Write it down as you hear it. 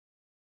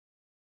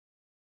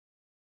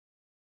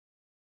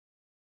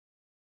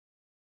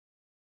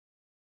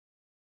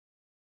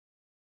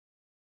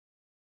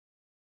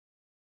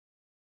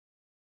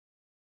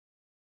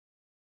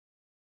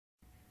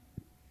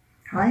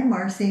Hi,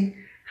 Marcy.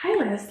 Hi,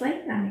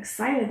 Leslie. I'm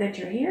excited that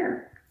you're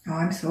here. Oh,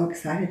 I'm so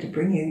excited to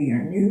bring you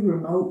your new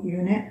remote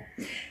unit.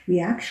 We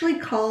actually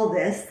call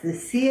this the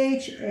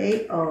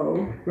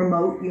CHAO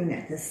remote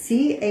unit. The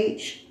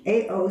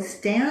CHAO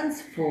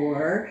stands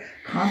for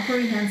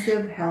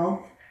Comprehensive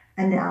Health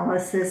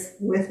Analysis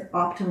with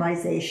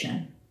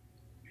Optimization.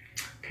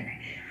 Okay,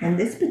 and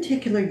this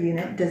particular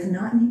unit does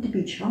not need to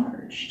be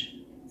charged.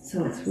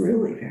 So it's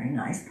really very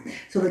nice.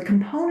 So the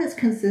components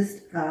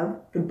consist of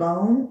the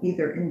bone,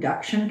 either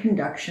induction,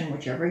 conduction,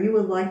 whichever you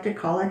would like to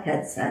call it,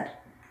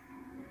 headset.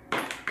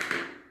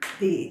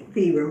 The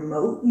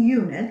remote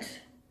unit,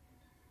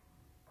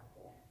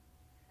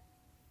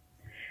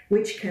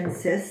 which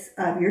consists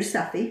of your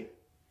stuffy.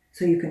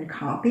 So you can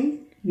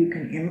copy, you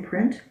can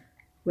imprint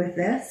with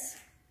this,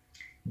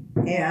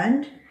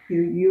 and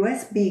your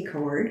USB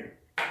cord,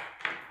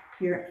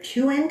 your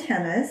 2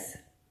 antennas,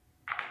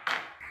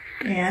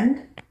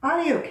 and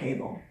audio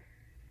cable.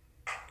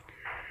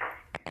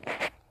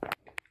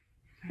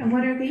 And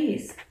what are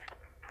these?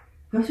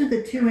 Those are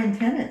the 2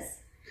 antennas.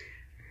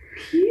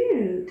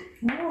 Cute.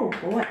 Oh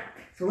boy.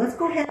 So let's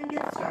go ahead and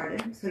get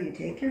started. So you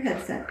take your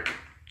headset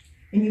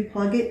and you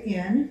plug it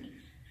in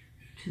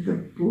to the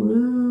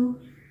blue,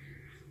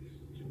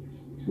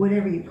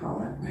 whatever you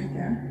call it, right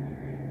there.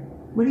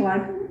 What do you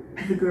call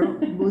it? The girl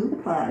blue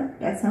plug.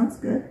 That sounds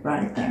good.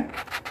 Right there.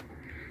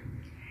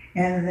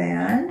 And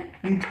then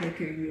you take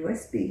your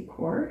USB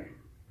cord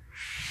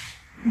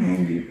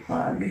and you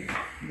plug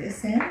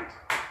this end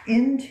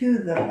into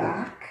the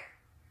back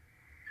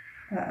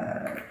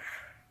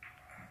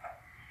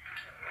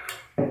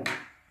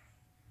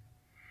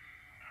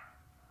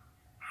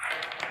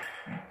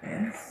like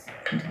this,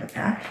 into the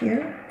back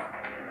here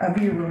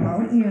of your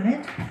remote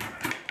unit.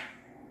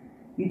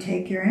 You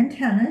take your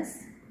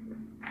antennas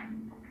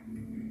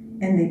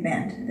and they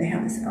bend. They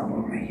have this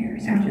elbow right here.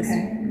 So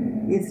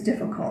it's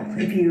difficult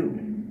if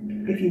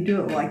you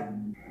do it like,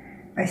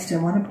 I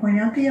still want to point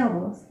out the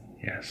elbows.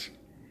 Yes.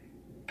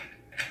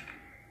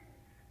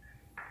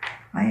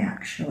 I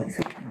actually,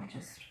 so you can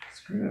just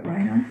screw it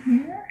right on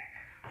here.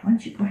 Why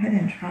don't you go ahead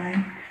and try,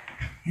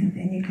 and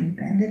then you can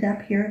bend it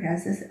up here. It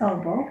has this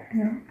elbow.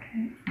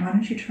 Okay. Why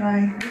don't you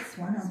try this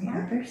one on the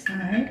other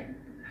side?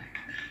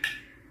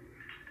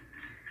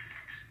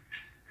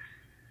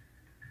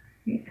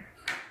 Yeah.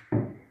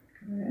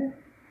 Good.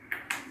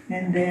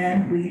 And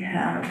then we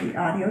have the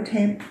audio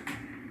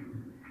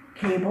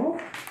cable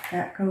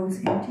that goes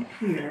into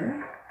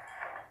here.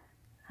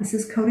 This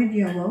is coated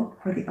yellow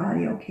for the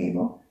audio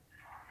cable.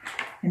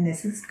 And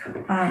this is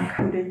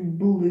coated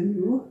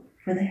blue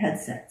for the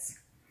headsets.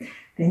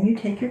 Then you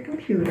take your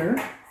computer,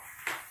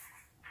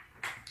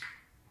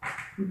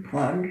 you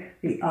plug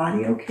the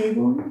audio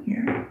cable in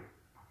here.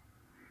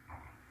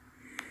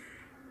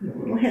 The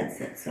little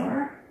headsets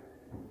are.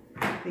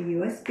 The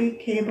USB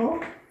cable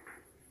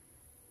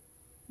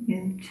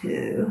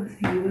into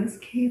the US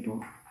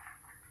cable,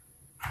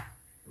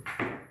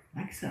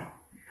 like so.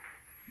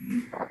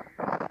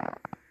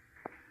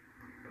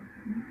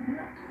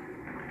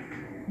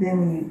 Then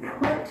when you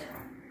put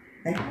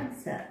the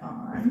headset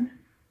on,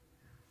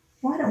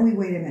 why don't we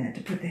wait a minute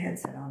to put the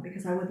headset on,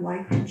 because I would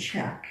like to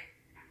check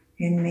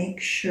and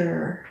make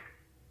sure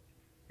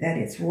that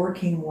it's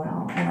working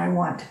well, and I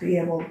want to be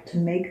able to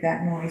make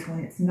that noise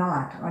when it's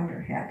not on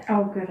your head.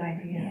 Oh, good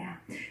idea.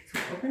 Yeah. So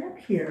open up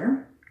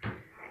here,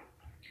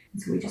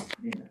 and so we just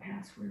put in the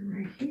password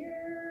right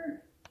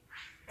here.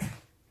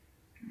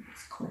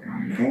 Let's click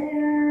on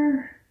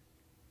there.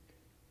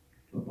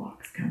 The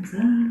box comes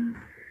up.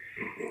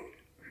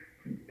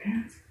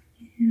 Pass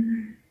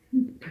in,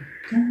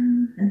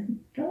 and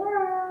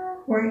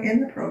we're in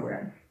the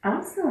program.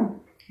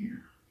 Awesome.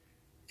 Yeah.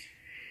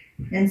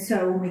 And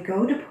so when we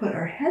go to put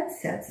our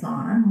headsets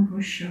on,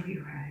 we'll show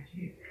you how to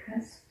do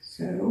this.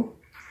 So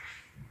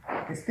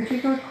this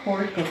particular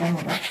cord goes on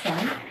the left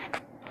side,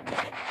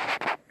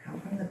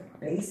 come from the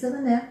base of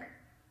the neck.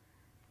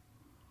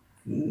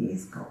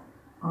 These go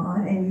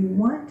on, and you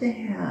want to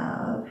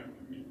have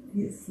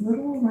this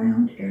little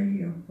round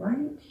area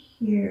right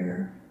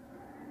here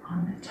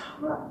on the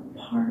top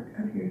part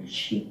of your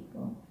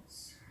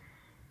cheekbones.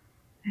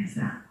 Is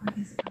that what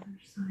this other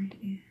side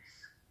is?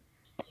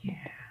 Yeah,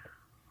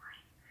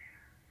 right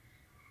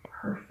there.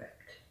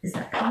 Perfect. Is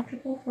that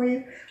comfortable for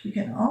you? You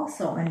can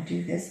also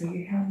undo this so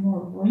you have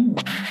more room,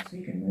 so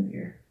you can move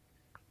your...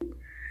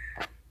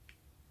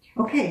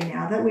 Okay,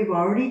 now that we've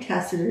already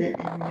tested it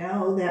and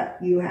know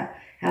that you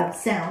have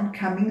sound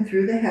coming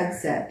through the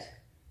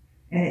headset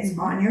and it's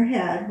on your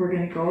head, we're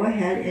going to go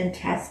ahead and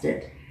test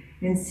it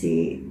and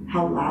see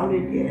how loud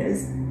it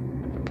is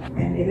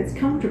and if it's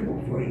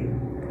comfortable for you.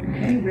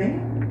 Okay, ready?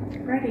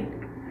 Ready.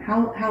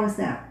 How is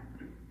that?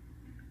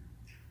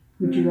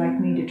 Would you like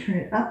me to turn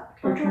it up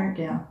or turn it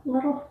down? A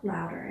little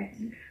louder, I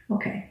think.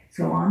 Okay,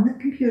 so on the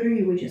computer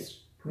you would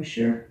just push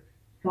your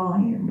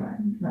volume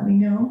button. Let me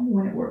know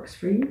when it works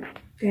for you.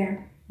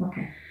 There.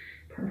 Okay,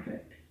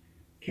 perfect.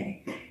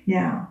 Okay,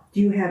 now,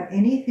 do you have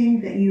anything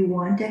that you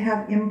want to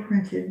have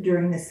imprinted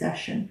during the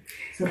session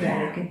so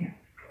that it can hear?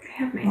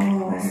 I have my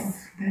Oh,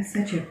 necklace. that's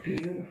such a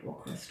beautiful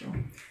crystal.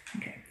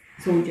 Okay,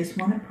 so we just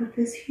want to put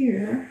this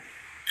here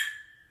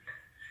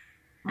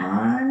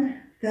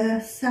on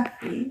the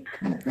Cephi,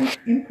 on the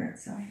imprint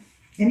side.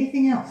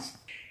 Anything else?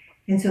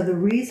 And so the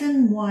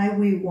reason why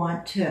we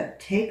want to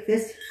take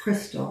this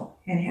crystal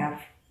and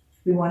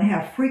we want to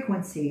have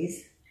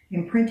frequencies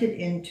imprinted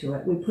into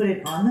it. We put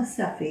it on the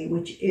Cephi,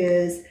 which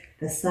is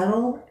the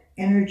subtle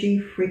energy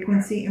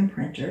frequency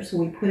imprinter. So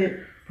we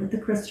put the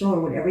crystal or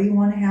whatever you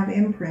want to have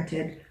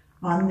imprinted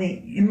on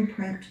the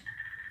imprint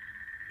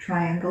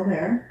triangle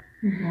there.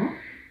 Mm-hmm.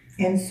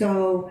 And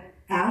so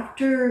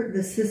after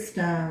the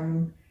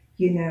system,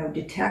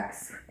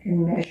 detects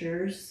and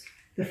measures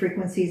the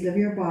frequencies of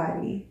your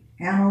body,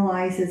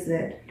 analyzes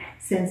it,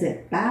 sends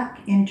it back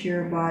into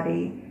your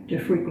body to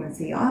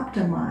frequency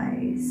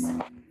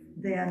optimize,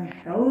 then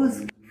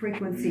those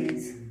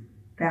frequencies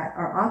that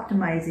are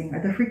optimizing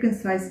are the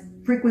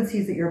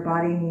frequencies that your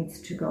body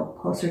needs to go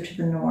closer to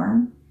the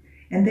norm,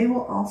 and they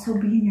will also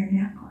be in your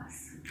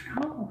necklace.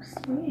 Oh,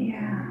 sweet.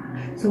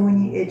 Yeah. So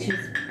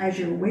as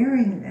you're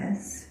wearing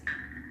this,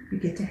 you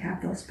get to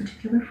have those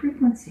particular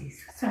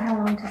frequencies. So how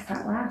long does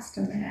that last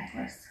in the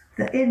necklace?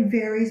 It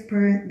varies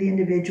per the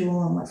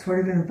individual and what sort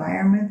of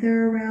environment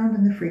they're around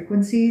and the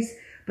frequencies,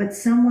 but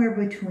somewhere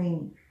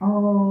between,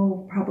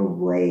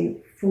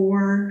 probably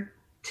 4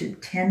 to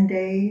 10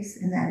 days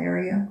in that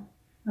area.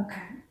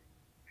 Okay.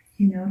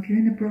 If you're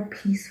in a real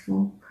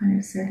peaceful kind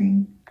of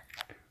setting.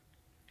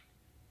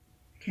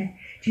 Okay.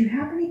 Do you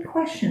have any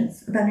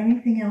questions about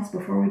anything else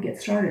before we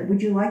get started?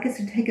 Would you like us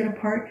to take it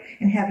apart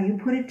and have you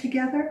put it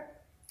together?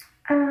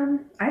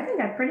 I think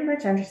I pretty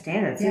much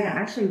understand it. It's Yeah.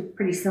 actually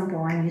pretty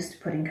simple. I'm used to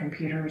putting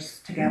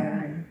computers together.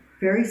 Yeah. And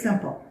Very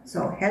simple.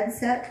 So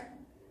headset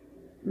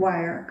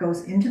wire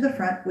goes into the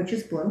front, which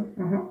is blue.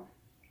 mm-hmm.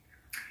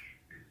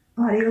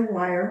 Audio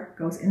wire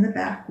goes in the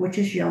back, which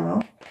is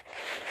yellow.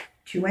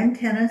 2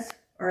 antennas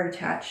are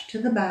attached to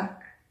the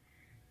back,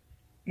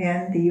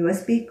 and the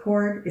USB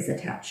cord is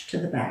attached to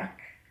the back.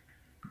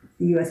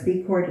 The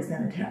USB cord is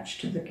then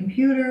attached to the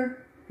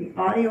computer. The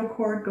audio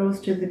cord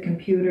goes to the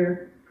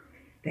computer.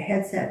 The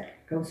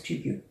headset goes to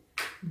you,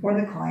 or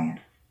the client,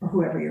 or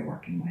whoever you're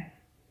working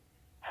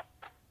with.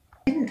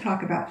 Didn't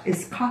talk about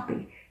is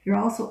copy. You're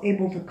also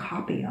able to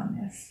copy on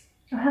this.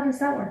 So how does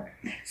that work?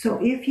 So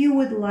if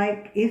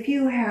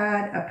you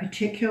had a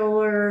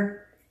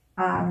particular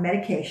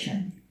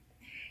medication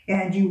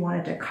and you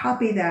wanted to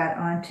copy that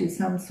onto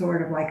some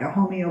sort of like a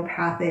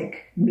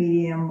homeopathic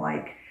medium,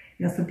 like,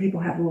 some people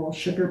have little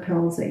sugar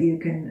pills that you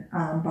can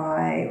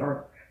buy,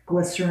 or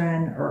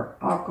glycerin or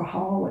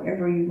alcohol,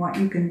 whatever you want,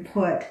 you can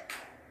put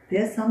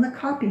this on the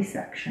copy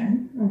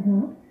section.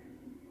 Mm-hmm.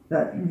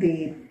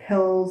 The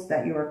pills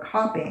that you are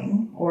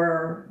copying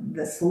or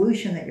the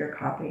solution that you're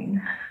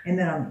copying, and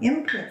then on the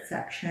imprint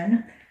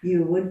section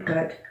you would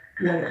put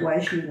what it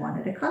was you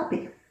wanted to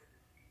copy.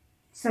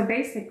 So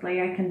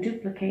basically I can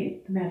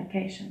duplicate the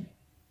medication.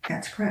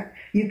 That's correct.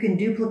 You can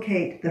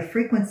duplicate the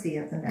frequency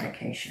of the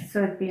medication.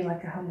 So it'd be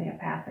like a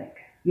homeopathic.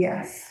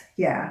 Yes,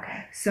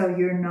 yeah. So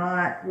you're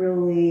not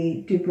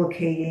really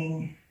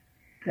duplicating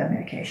the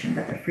medication,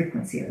 but the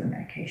frequency of the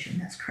medication.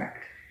 That's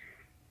correct.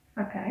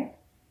 Okay.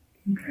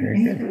 Okay.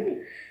 Very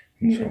good.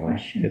 Any So, other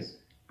questions?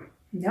 yes.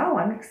 No,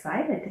 I'm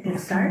excited to get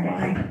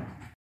started.